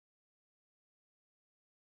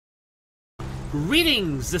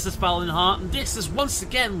Greetings, this is Faolan, and this is once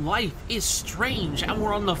again Life is Strange, and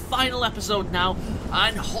we're on the final episode now,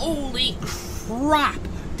 and holy crap,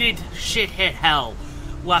 did shit hit hell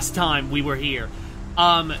last time we were here.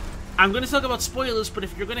 I'm going to talk about spoilers, but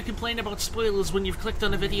if you're going to complain about spoilers when you've clicked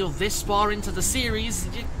on a video this far into the series,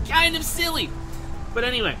 you're kind of silly. But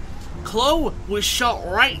anyway, Chloe was shot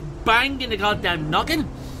right bang in the goddamn noggin.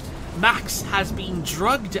 Max has been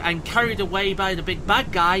drugged and carried away by the big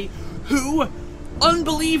bad guy, who,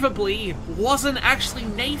 unbelievably, wasn't actually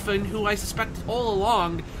Nathan, who I suspected all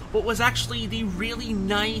along, but was actually the really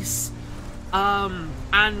nice,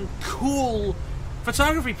 and cool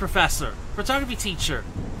photography teacher.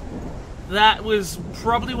 That was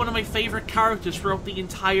probably one of my favorite characters throughout the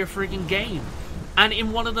entire friggin' game. And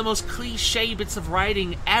in one of the most cliche bits of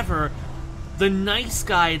writing ever, the nice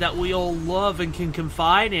guy that we all love and can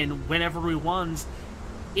confide in whenever we want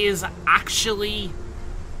is actually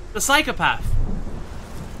the psychopath.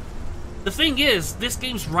 The thing is, this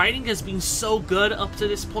game's writing has been so good up to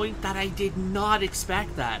this point that I did not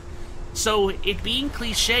expect that. So it being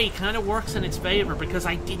cliche kind of works in its favor because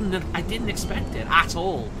I didn't expect it at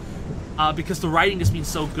all. Because the writing has been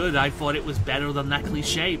so good, I thought it was better than that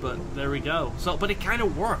cliche, but there we go. But it kind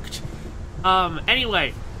of worked.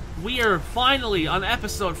 Anyway, we are finally on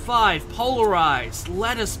episode 5, Polarized.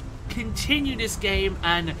 Let us continue this game,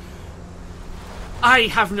 and I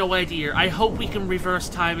have no idea. I hope we can reverse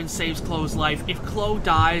time and save Chloe's life. If Chloe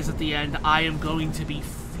dies at the end, I am going to be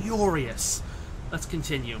furious. Let's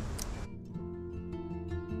continue.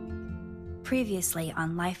 Previously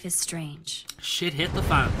on Life is Strange. Shit hit the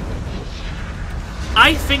fan.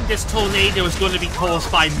 I think this tornado is going to be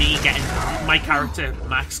caused by me getting, my character,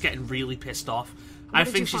 Max, getting really pissed off. I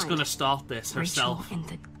think she's going to start this herself. Rachel in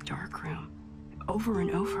the dark room. Over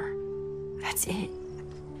and over. That's it.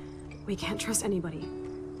 We can't trust anybody.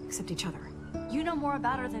 Except each other. You know more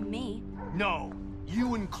about her than me. No.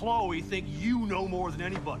 You and Chloe think you know more than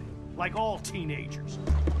anybody. Like all teenagers.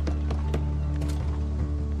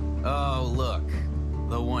 Oh, look.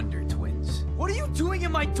 The Wonder Twins. What are you doing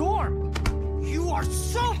in my dorm? You are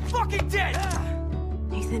so fucking dead!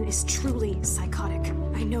 Nathan is truly psychotic.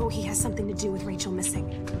 I know he has something to do with Rachel missing.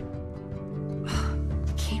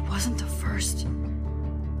 Kate wasn't the first.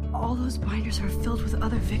 All those binders are filled with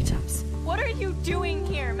other victims. What are you doing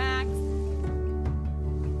here, Max?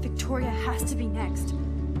 Victoria has to be next.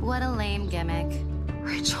 What a lame gimmick.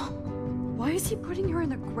 Rachel, why is he putting her in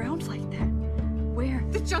the ground like that? Where?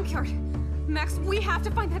 The junkyard. Max, we have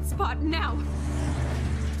to find that spot now.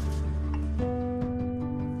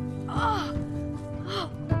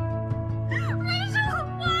 Rachel,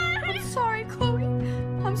 what? I'm sorry, Chloe.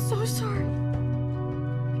 I'm so sorry.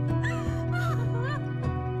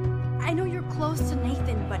 I know you're close to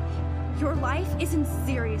Nathan, but your life is in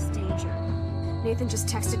serious danger. Nathan just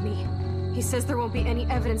texted me. He says there won't be any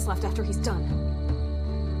evidence left after he's done.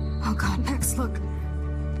 Oh god, Max, look.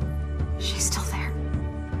 She's still there.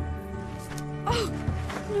 Oh,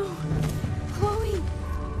 no. Chloe.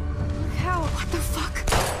 Look how. What the fuck?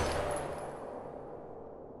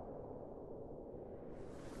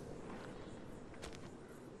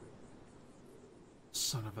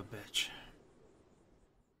 Son of a bitch.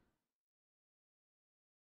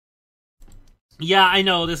 Yeah, I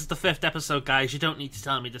know, this is the 5th episode, guys. You don't need to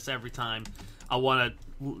tell me this every time.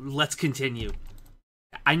 Let's continue.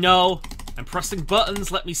 I know, I'm pressing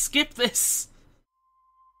buttons, let me skip this.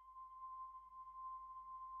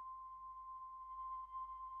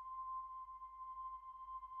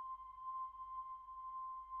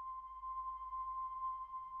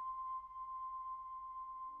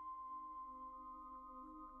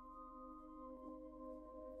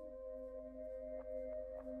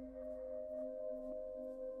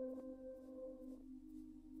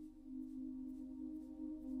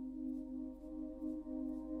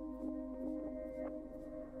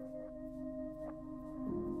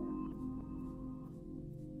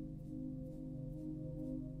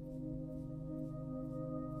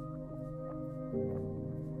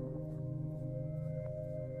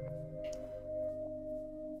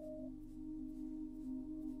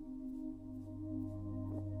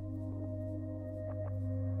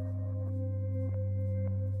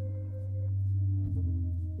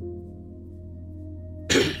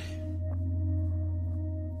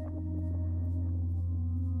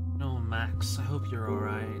 Max, I hope you're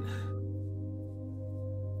alright.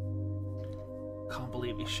 Can't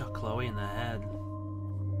believe he shot Chloe in the head.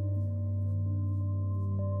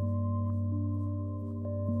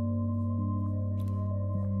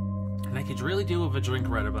 And I could really do with a drink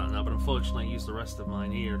right about now, but unfortunately I used the rest of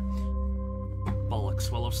mine here.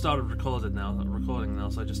 bollocks. Well, I've started recording now,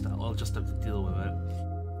 so I'll just have to deal with it.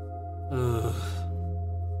 Ugh.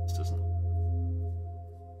 This doesn't.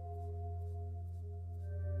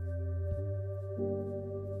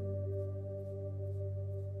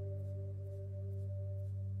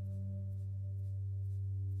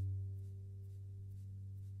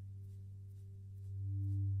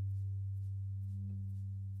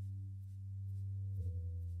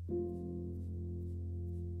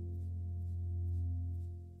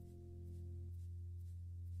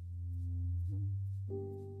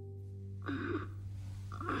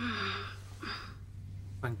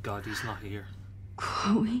 Thank God he's not here.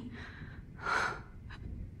 Chloe?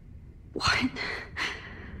 What?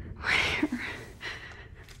 Where?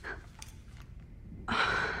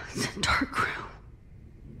 It's a dark room.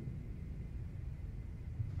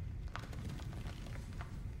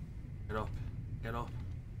 Get up. Get up.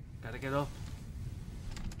 Gotta get up.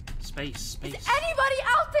 Space. Is anybody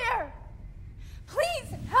out there?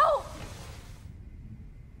 Please, help!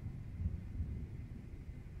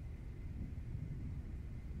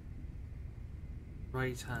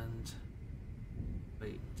 Right hand.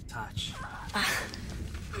 Wait, detach.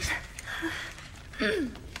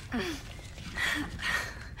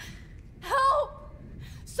 Help!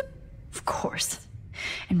 Of course.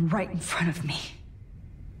 And right in front of me.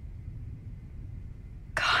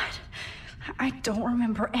 God, I don't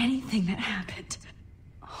remember anything that happened.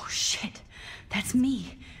 Oh shit, that's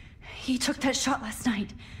me. He took that shot last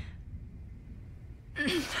night.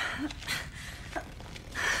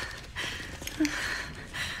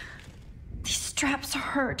 These straps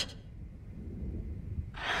hurt.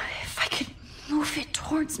 If I could move it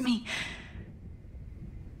towards me.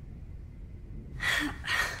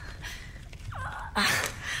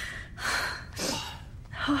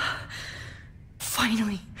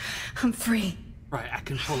 Finally, I'm free. Right, I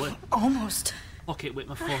can pull it. Almost. Lock it with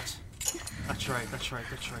my foot. That's right.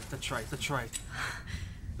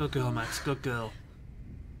 Good girl, Max, good girl.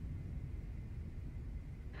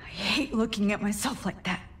 I hate looking at myself like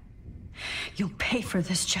that. You'll pay for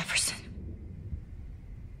this, Jefferson.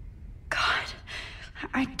 God,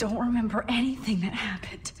 I don't remember anything that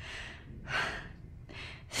happened.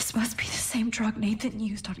 This must be the same drug Nathan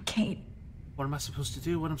used on Kate. What am I supposed to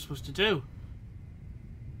do? What am I supposed to do?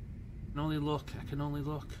 I can only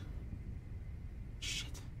look.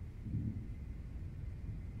 Shit.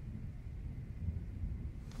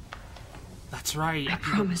 That's right. I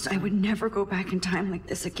promised I would never go back in time like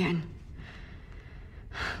this again.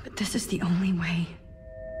 But this is the only way.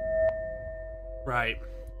 Right.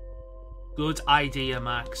 Good idea,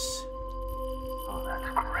 Max. Oh,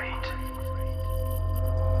 that's great.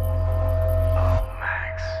 Oh,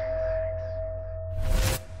 Max.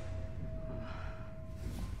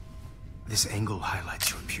 This angle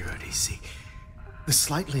highlights your purity, see? The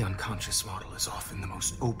slightly unconscious model is often the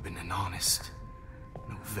most open and honest.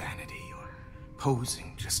 No vanity or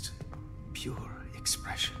posing, just pure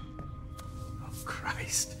expression. Oh,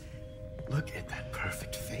 Christ. Look at that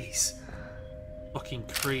perfect face. Fucking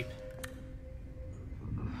creep.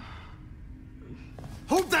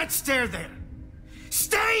 Hold that stare there!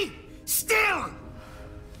 Stay still!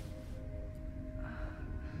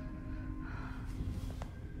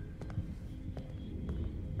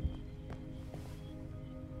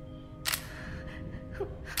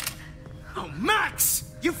 Oh,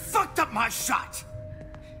 Max! You fucked up my shot!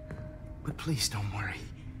 But please don't worry.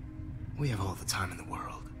 We have all the time in the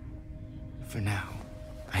world. For now,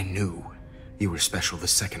 I knew you were special the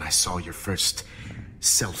second I saw your first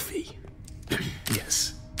selfie.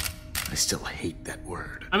 Yes, I still hate that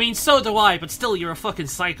word. I mean, so do I, but still, you're a fucking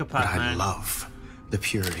psychopath, But I man. love the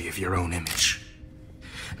purity of your own image.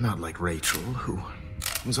 Not like Rachel, who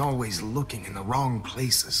was always looking in the wrong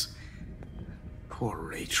places. Poor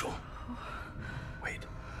Rachel. Wait.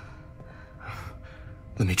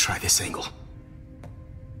 Let me try this angle.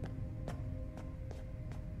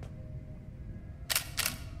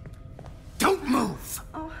 Don't move!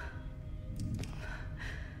 Oh.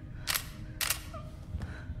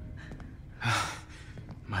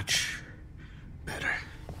 Much better.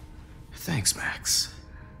 Thanks, Max.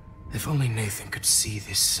 If only Nathan could see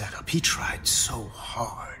this setup. He tried so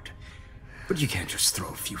hard. But you can't just throw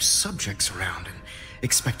a few subjects around and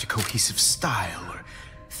expect a cohesive style or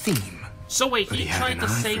theme. So wait, But he had tried an the eye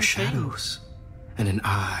same for thing. shadows, and an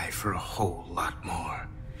eye for a whole lot more,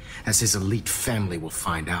 as his elite family will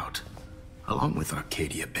find out, along with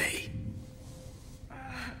Arcadia Bay.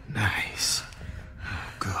 Nice.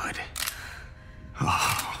 Oh, good.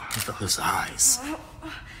 Oh, those eyes.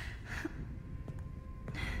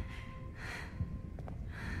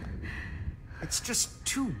 It's just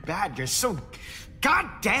too bad you're so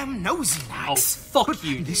goddamn nosy, Oh, Max. fuck But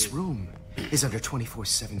you, this dude. room is under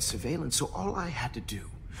 24/7 surveillance, so all I had to do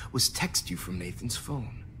was text you from Nathan's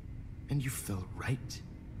phone. And you fell right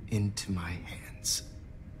into my hands.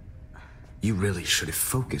 You really should have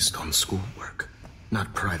focused on schoolwork,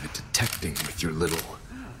 not private detecting with your little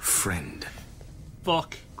friend.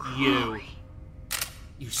 Fuck you.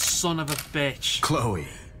 You son of a bitch. Chloe.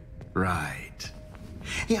 Right.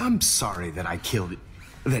 Yeah, I'm sorry that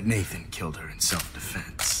that Nathan killed her in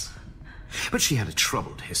self-defense. But she had a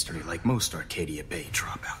troubled history like most Arcadia Bay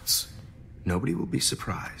dropouts. Nobody will be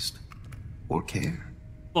surprised. Or care.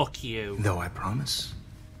 Fuck you. Though I promise,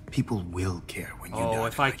 people will care when you know. Oh,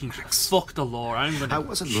 if I can fuck the lore, I'm gonna I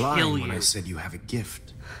wasn't kill lying you. when I said you have a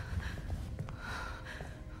gift.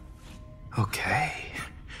 Okay.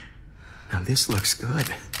 Now this looks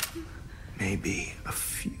good. Maybe a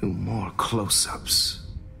few more close-ups.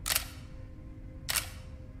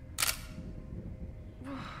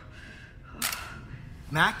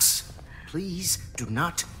 Max, please do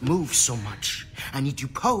not move so much. I need you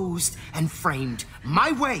posed and framed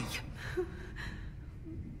my way.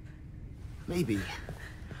 Maybe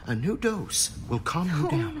a new dose will calm you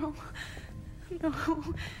down.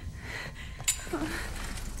 No.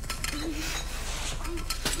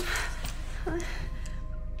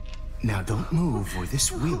 Now don't move or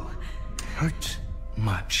this will hurt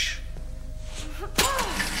much.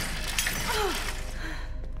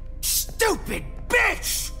 Stupid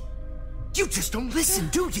bitch! You just don't listen,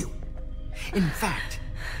 do you? In fact,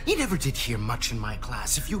 you never did hear much in my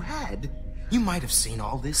class. If you had, you might have seen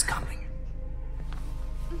all this coming.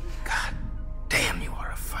 God damn, you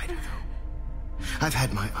are a fighter, though. I've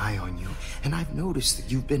had my eye on you, and I've noticed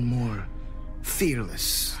that you've been more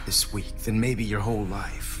fearless this week than maybe your whole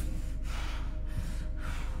life.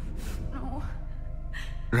 No.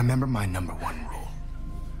 Remember my #1 rule.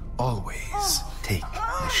 Always take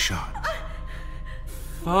the shot.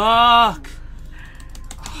 Fuck!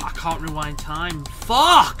 Oh, I can't rewind time.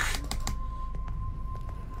 Fuck!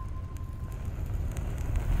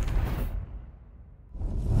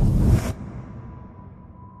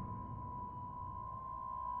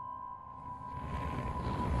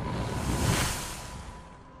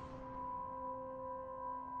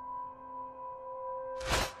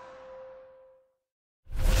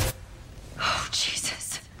 Oh,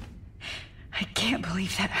 Jesus. I can't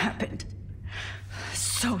believe that happened.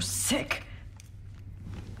 So sick.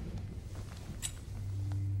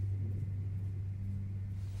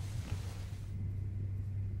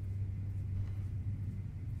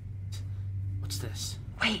 What's this?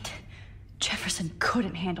 Wait. Jefferson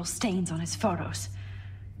couldn't handle stains on his photos.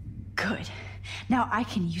 Good. Now I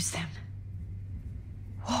can use them.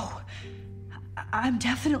 Whoa. I'm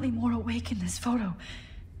definitely more awake in this photo.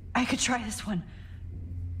 I could try this one.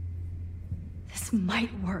 This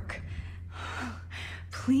might work.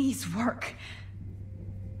 Please work.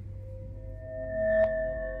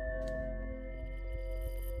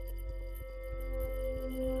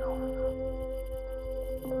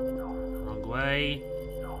 Wrong way.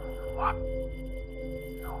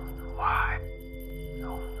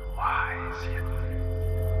 Why is it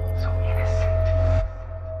so innocent?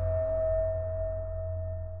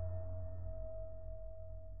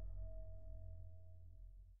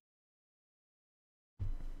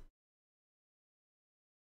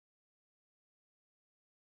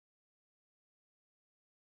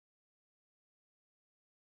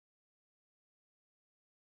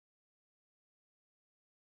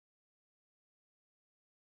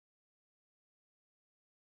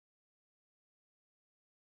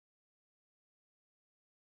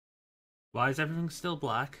 Why is everything still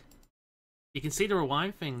black? You can see the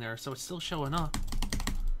rewind thing there, so it's still showing up.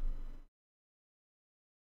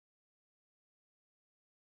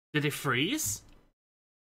 Did it freeze?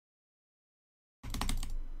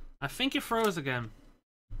 I think it froze again.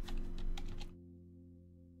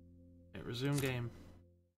 Okay, resume game.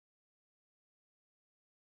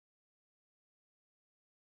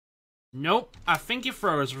 Nope, I think it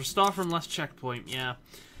froze. Restart from last checkpoint, yeah.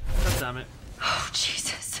 God damn it. Oh,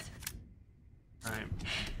 Jesus. Alright.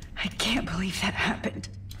 I can't believe that happened.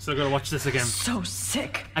 Still gotta watch this again. So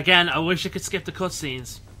sick. Again, I wish I could skip the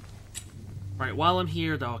cutscenes. Right, while I'm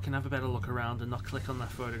here though, I can have a better look around and not click on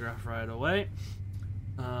that photograph right away.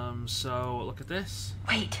 So, look at this.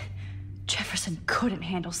 Wait. Jefferson couldn't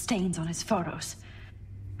handle stains on his photos.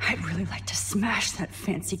 I'd really like to smash that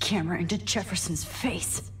fancy camera into Jefferson's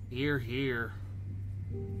face. Here, here.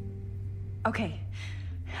 Okay.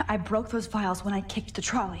 I broke those files when I kicked the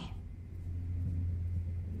trolley.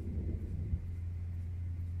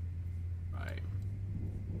 Right.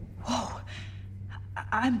 Whoa.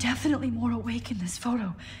 I'm definitely more awake in this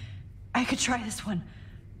photo. I could try this one.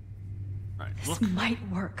 Right, This look. might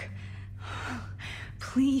work.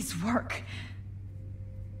 Please work.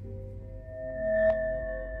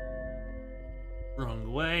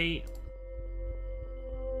 Wrong way.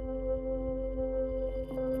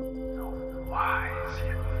 So wise,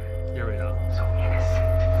 yet Here we go. so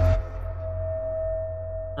innocent.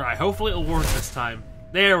 Alright, hopefully it'll work this time.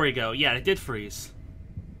 There we go. Yeah, it did freeze.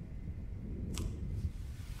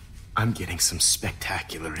 I'm getting some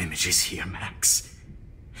spectacular images here, Max.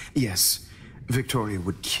 Yes, Victoria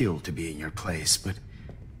would kill to be in your place, but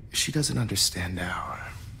she doesn't understand our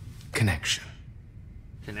connection.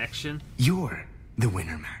 Connection? You're the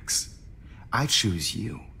winner, Max. I choose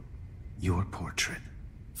you. Your portrait.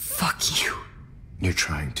 Fuck you. You're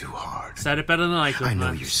trying too hard. Said it better than I could, I know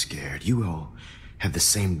Max. you're scared. You all have the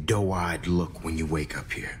same doe-eyed look when you wake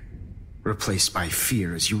up here. Replaced by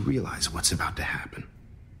fear as you realize what's about to happen.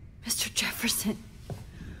 Mr. Jefferson,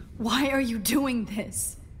 why are you doing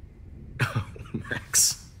this? Oh,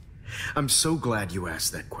 Max. I'm so glad you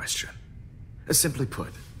asked that question. Simply put,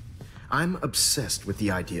 I'm obsessed with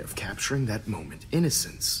the idea of capturing that moment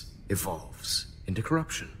innocence evolves into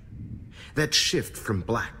corruption. That shift from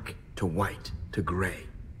black to white to gray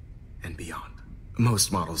and beyond.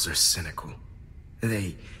 Most models are cynical.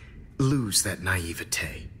 They lose that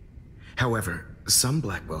naivete. However, some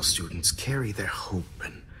Blackwell students carry their hope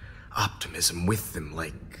and optimism with them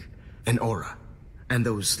like an aura. And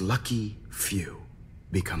those lucky few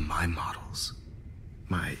become my models.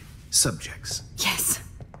 My subjects. Yes,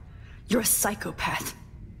 you're a psychopath.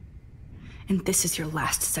 And this is your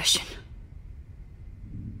last session.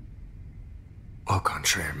 Au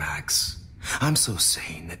contraire, Max. I'm so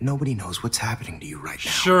sane that nobody knows what's happening to you right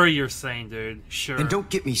now. Sure you're saying, dude. Sure. And don't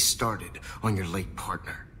get me started on your late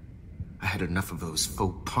partner. I had enough of those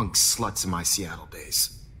faux punk sluts in my Seattle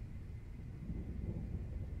days.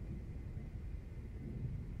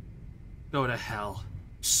 Go to hell.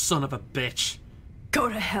 Son of a bitch. Go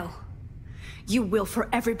to hell. You will for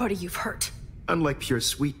everybody you've hurt. Unlike pure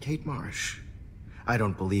sweet Kate Marsh, I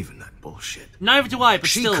don't believe in that bullshit. Neither do I, but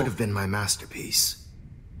She still. could have been my masterpiece.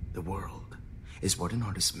 The world is what an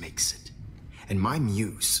artist makes it. And my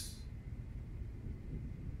muse...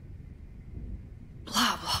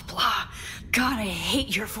 Blah, blah, blah. God, I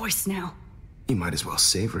hate your voice now. You might as well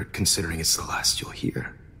savor it, considering it's the last you'll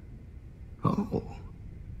hear. Oh.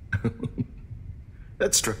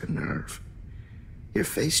 That struck a nerve. Your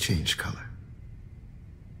face changed color.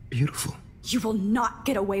 Beautiful. You will not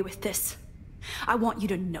get away with this. I want you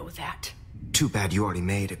to know that. Too bad you already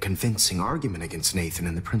made a convincing argument against Nathan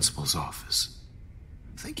in the principal's office.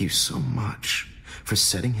 Thank you so much for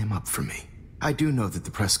setting him up for me. I do know that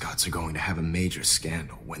the Prescotts are going to have a major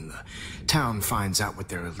scandal when the town finds out what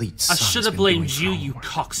their elite I son should has have been blamed doing you, for you homework.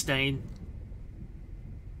 cockstain.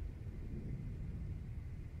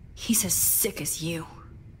 He's as sick as you.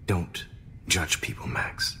 Don't judge people,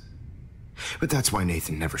 Max. But that's why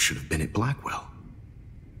Nathan never should have been at Blackwell.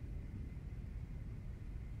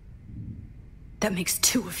 That makes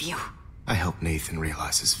two of you. I helped Nathan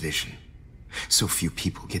realize his vision. So few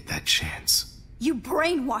people get that chance. You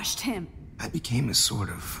brainwashed him. I became a sort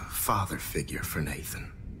of father figure for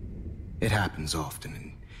Nathan. It happens often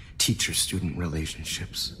in teacher-student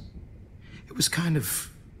relationships. It was kind of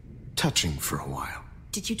touching for a while.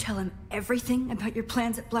 Did you tell him everything about your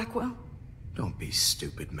plans at Blackwell? Don't be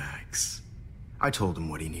stupid, Max. I told him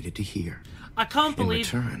what he needed to hear. I can't In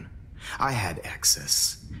believe... return, I had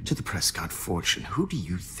access to the Prescott fortune. Who do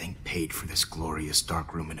you think paid for this glorious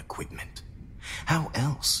darkroom and equipment? How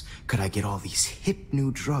else could I get all these hip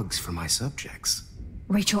new drugs for my subjects?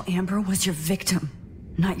 Rachel Amber was your victim,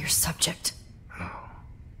 not your subject. Oh.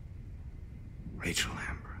 Rachel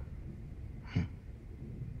Amber.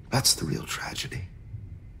 That's the real tragedy.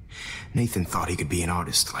 Nathan thought he could be an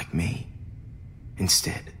artist like me.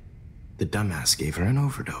 Instead, the dumbass gave her an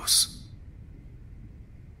overdose.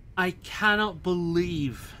 I cannot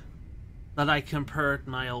believe that I compared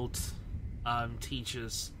my old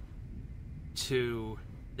teachers to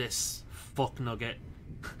this fuck nugget.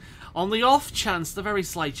 On the off chance, the very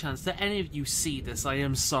slight chance that any of you see this, I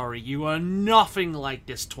am sorry. You are nothing like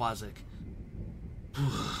this Twazik.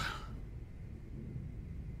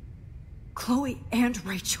 Chloe and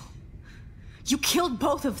Rachel. You killed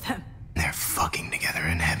both of them. They're fucking together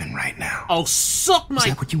in heaven right now. Oh, suck my Is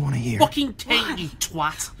that what you want to hear? fucking taint, you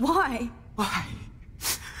twat. Why? Why?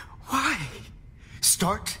 Why?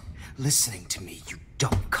 Start listening to me, you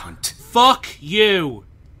dumb cunt. Fuck you.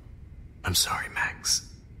 I'm sorry, Max.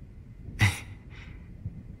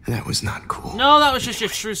 That was not cool. No, that was just your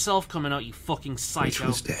true self coming out, you fucking psycho.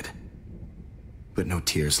 Rachel's dead. But no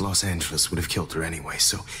tears. Los Angeles would have killed her anyway,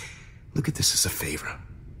 so look at this as a favor.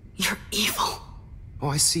 You're evil. Oh,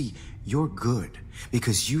 I see. You're good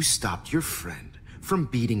because you stopped your friend from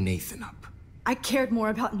beating Nathan up. I cared more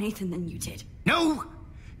about Nathan than you did. No,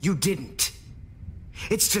 you didn't.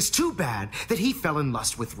 It's just too bad that he fell in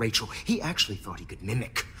lust with Rachel. He actually thought he could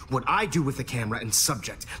mimic what I do with the camera and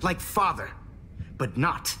subject, like father, but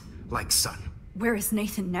not like son. Where is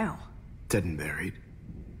Nathan now? Dead and buried.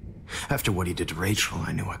 After what he did to Rachel,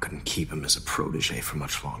 I knew I couldn't keep him as a protege for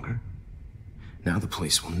much longer. Now the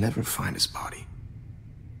police will never find his body.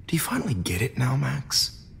 Do you finally get it now,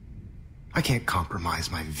 Max? I can't compromise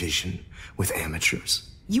my vision with amateurs.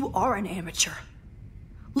 You are an amateur.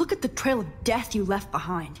 Look at the trail of death you left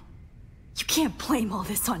behind. You can't blame all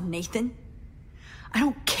this on Nathan. I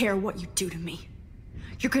don't care what you do to me.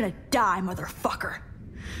 You're gonna die, motherfucker.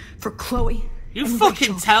 For Chloe. You and fucking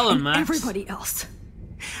Rachel tell him, and Max. everybody else.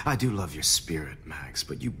 I do love your spirit, Max,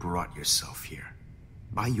 but you brought yourself here.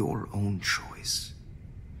 By your own choice.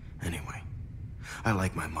 Anyway, I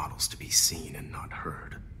like my models to be seen and not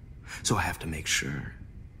heard. So I have to make sure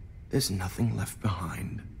there's nothing left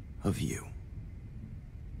behind of you.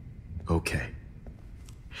 Okay.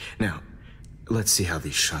 Now, let's see how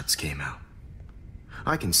these shots came out.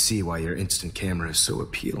 I can see why your instant camera is so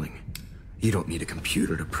appealing. You don't need a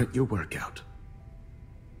computer to print your work out.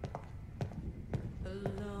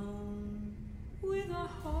 Alone with a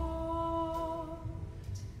heart,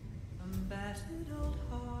 a battered old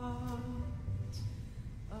heart,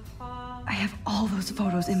 a heart. I have all those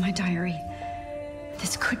photos in my diary.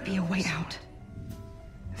 This could be a way out.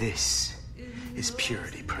 This is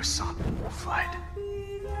purity personified.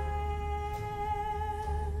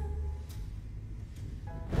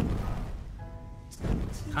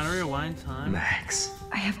 Kind of rewind time. Max.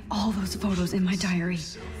 I have all those photos in my diary.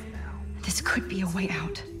 This could be a way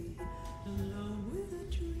out.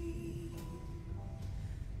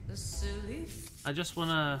 I just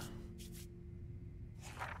wanna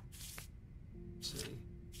see.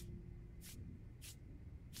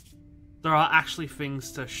 There are actually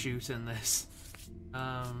things to shoot in this.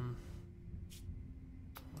 I'm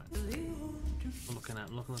looking at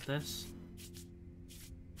this.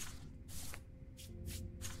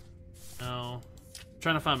 No. I'm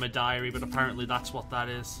trying to find my diary, but apparently that's what that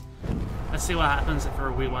is. Let's see what happens if we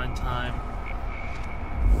rewind time.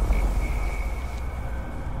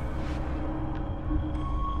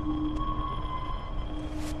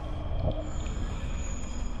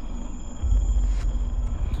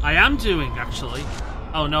 I am doing, actually.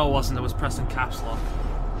 Oh no, it wasn't. It was pressing caps lock.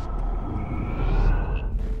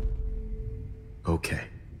 Okay.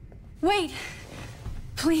 Wait!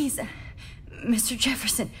 Please, Mr.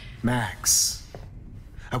 Jefferson. Max,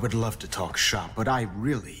 I would love to talk shop, but I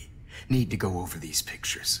really need to go over these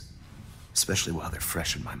pictures. Especially while they're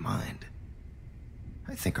fresh in my mind.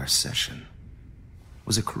 I think our session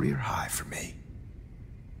was a career high for me.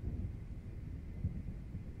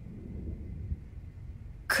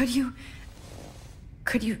 Could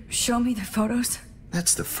you show me the photos?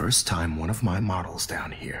 That's the first time one of my models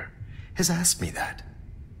down here has asked me that.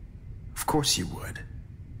 Of course you would.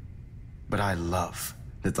 But I love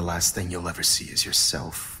that the last thing you'll ever see is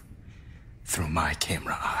yourself through my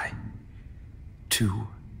camera eye. Too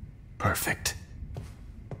perfect.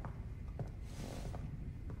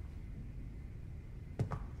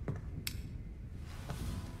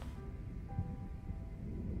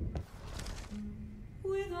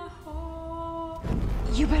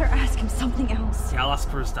 You better ask him something else. Yeah, I'll ask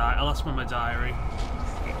for his diary. I'll ask him in my diary.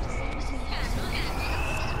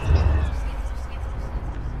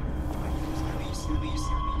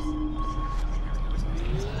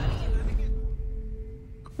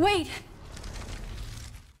 Wait!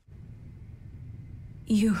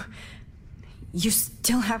 You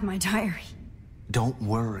still have my diary. Don't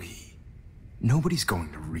worry. Nobody's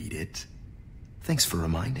going to read it. Thanks for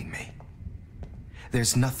reminding me.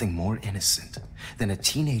 There's nothing more innocent than a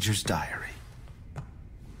teenager's diary.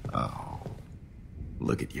 Oh,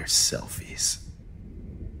 look at your selfies.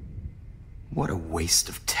 What a waste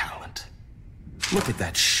of talent. Look at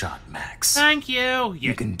that shot, Max. Thank you,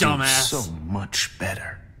 you can dumbass. do so much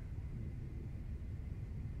better.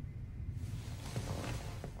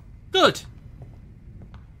 Good.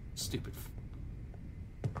 Stupid.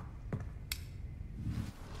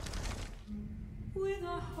 With a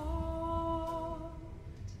heart,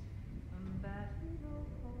 a battered old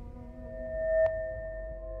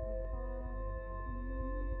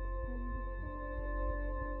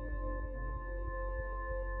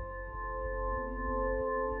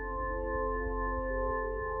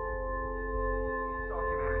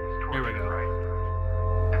Here we go.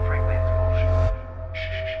 And frankly, it's bullshit.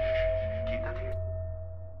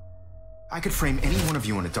 I could frame any one of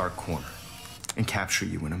you in a dark corner and capture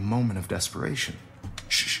you in a moment of desperation.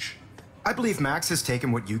 Shh. I believe Max has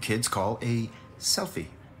taken what you kids call a selfie.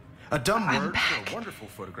 A dumb word for a wonderful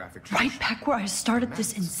photographic tradition. Right back where I started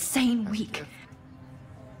this insane week.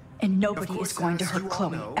 And nobody is going to hurt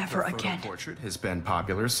Chloe ever again. The portrait has been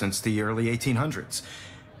popular since the early 1800s.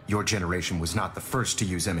 Your generation was not the first to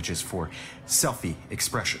use images for selfie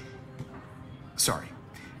expression. Sorry,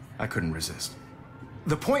 I couldn't resist.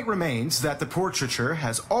 The point remains that the portraiture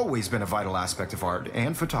has always been a vital aspect of art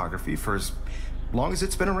and photography for as long as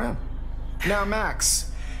it's been around. Now,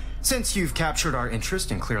 Max, since you've captured our interest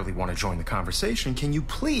and clearly want to join the conversation, can you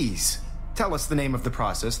please tell us the name of the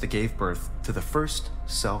process that gave birth to the first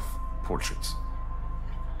self-portraits?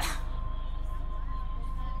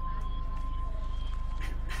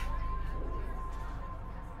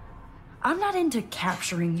 I'm not into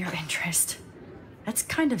capturing your interest. That's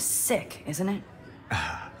kind of sick, isn't it?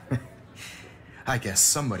 I guess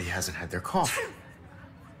somebody hasn't had their coffee.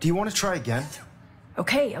 Do you want to try again?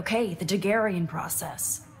 Okay, the Daguerrean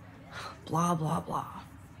process. Blah, blah, blah.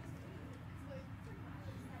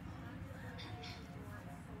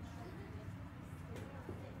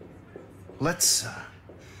 Let's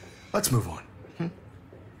move on.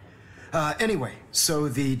 Anyway, so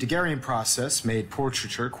the Daguerrean process made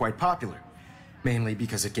portraiture quite popular, mainly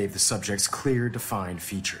because it gave the subjects clear, defined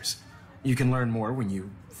features. You can learn more when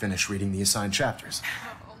you finish reading the assigned chapters.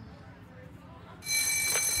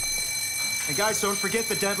 And guys, don't forget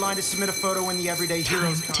the deadline to submit a photo in the Everyday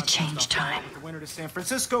Heroes to change time. The winner to San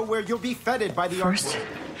Francisco, where you'll be feted by the First,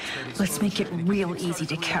 let's make it real easy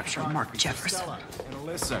to capture Mark Jefferson. And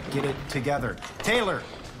Alyssa, get it together. Taylor,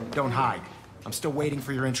 don't hide. I'm still waiting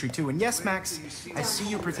for your entry too. And yes, Max, I see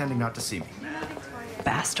you pretending not to see me.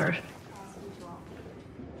 Bastard.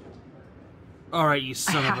 All right, you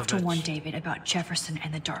son of a bitch. I have to warn David about Jefferson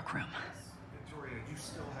and the dark room. Victoria, you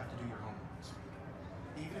still have to do your homework this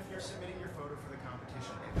week. Even if you're submitting your photo for the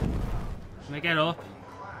competition. Can I get up?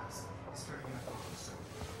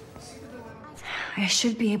 I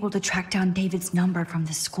should be able to track down David's number from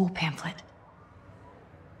the school pamphlet.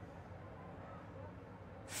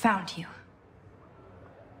 Found you.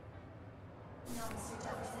 No, Mr.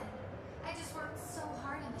 Jefferson. I just worked so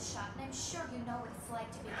hard on the shot, and I'm sure you know what it's like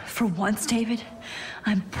to be... For once, David,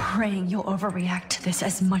 I'm praying you'll overreact to this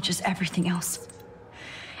as much as everything else.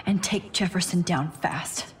 And take Jefferson down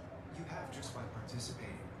fast. You have just by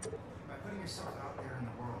participating, by putting yourself out there in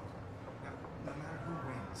the world. No matter who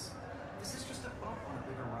wins, this is just a bump on a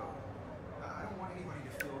bigger road. I don't want anybody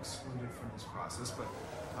to feel excluded from this process, but...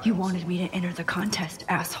 You wanted me to enter the contest,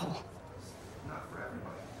 asshole. Not for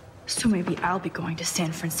everybody. So maybe I'll be going to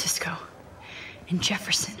San Francisco. And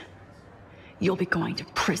Jefferson, you'll be going to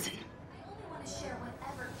prison. I only want to share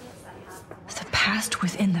whatever gifts I have. The past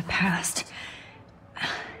within the past.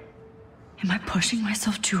 Am I pushing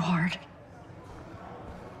myself too hard?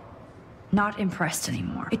 Not impressed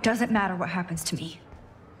anymore. It doesn't matter what happens to me.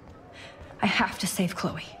 I have to save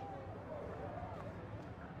Chloe.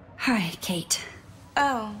 Hi, Kate.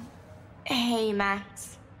 Oh. Hey,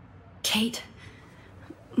 Max. Kate,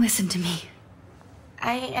 listen to me.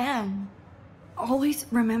 I am. Always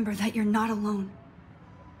remember that you're not alone.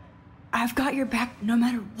 I've got your back no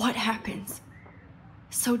matter what happens.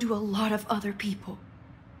 So do a lot of other people.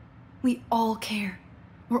 We all care.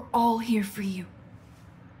 We're all here for you.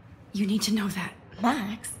 You need to know that.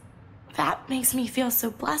 Max, that makes me feel so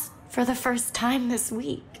blessed for the first time this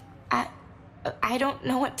week. I don't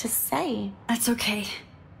know what to say. That's okay.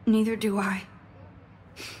 Neither do I.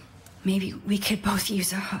 Maybe we could both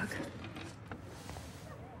use a hug.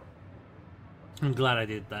 I'm glad I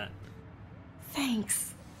did that.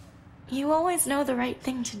 Thanks. You always know the right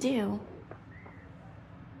thing to do.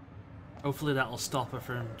 Hopefully that'll stop her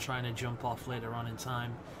from trying to jump off later on in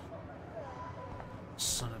time.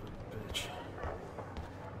 Son of a bitch.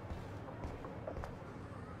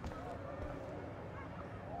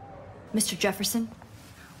 Mr. Jefferson,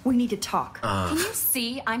 we need to talk. Can you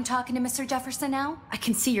see I'm talking to Mr. Jefferson now? I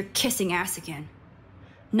can see you're kissing ass again.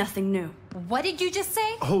 Nothing new. What did you just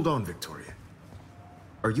say? Hold on, Victoria.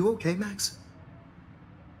 Are you okay, Max?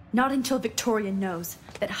 Not until Victoria knows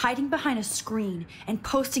that hiding behind a screen and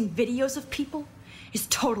posting videos of people is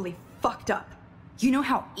totally fucked up. You know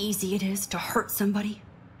how easy it is to hurt somebody?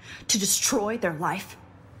 To destroy their life?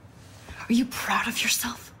 Are you proud of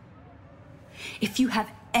yourself? If you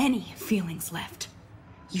have any feelings left,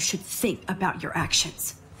 you should think about your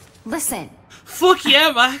actions. Listen. Fuck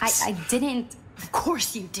yeah, Max! I didn't... Of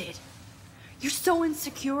course you did. You're so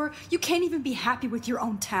insecure, you can't even be happy with your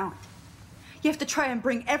own talent. You have to try and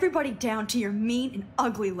bring everybody down to your mean and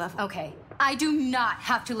ugly level. Okay, I do not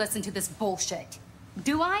have to listen to this bullshit.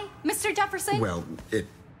 Do I, Mr. Jefferson? Well, it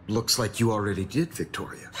looks like you already did,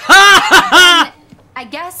 Victoria. I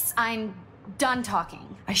guess I'm done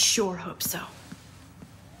talking. I sure hope so.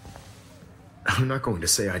 I'm not going to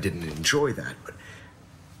say I didn't enjoy that, but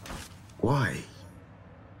why?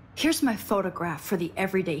 Here's my photograph for the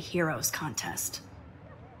Everyday Heroes contest.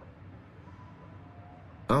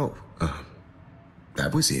 Oh,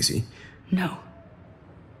 that was easy. No.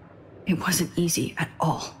 It wasn't easy at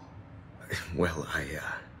all. Well,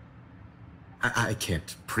 I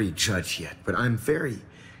can't prejudge yet, but I'm very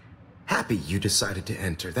happy you decided to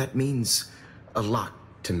enter. That means a lot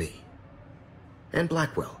to me. And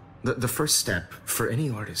Blackwell. The first step for any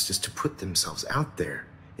artist is to put themselves out there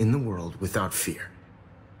in the world without fear.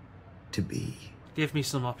 To be... Give me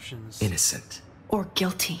some options. Innocent. Or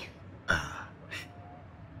guilty.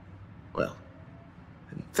 Well,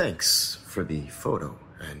 thanks for the photo,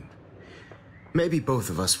 and maybe both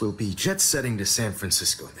of us will be jet-setting to San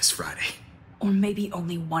Francisco this Friday. Or maybe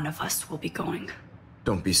only one of us will be going.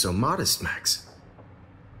 Don't be so modest, Max.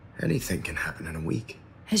 Anything can happen in a week.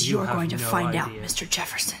 As you're going to find out, idea. Mr.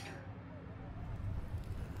 Jefferson.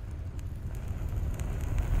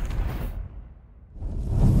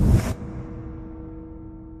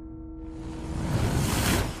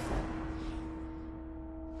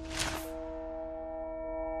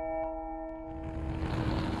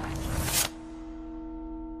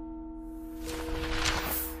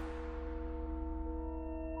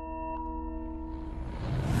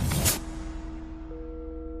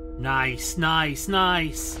 Nice, nice,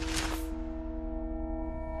 nice.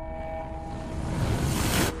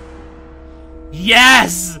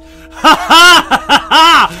 Yes! Ha ha ha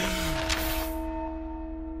ha!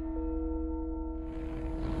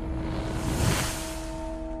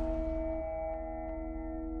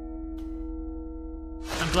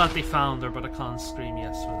 I'm glad they found her, but I can't scream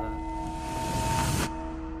yes for that.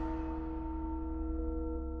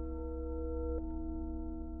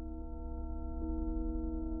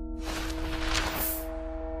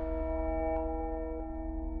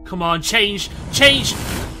 Come on, change! Change!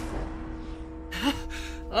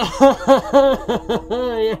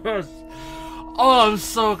 Oh, yes! Oh, I'm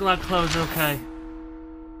so glad Chloe's okay.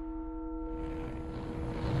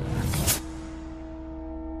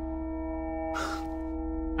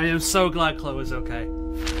 I am so glad Chloe's okay.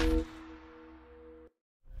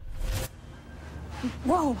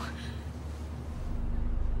 Whoa!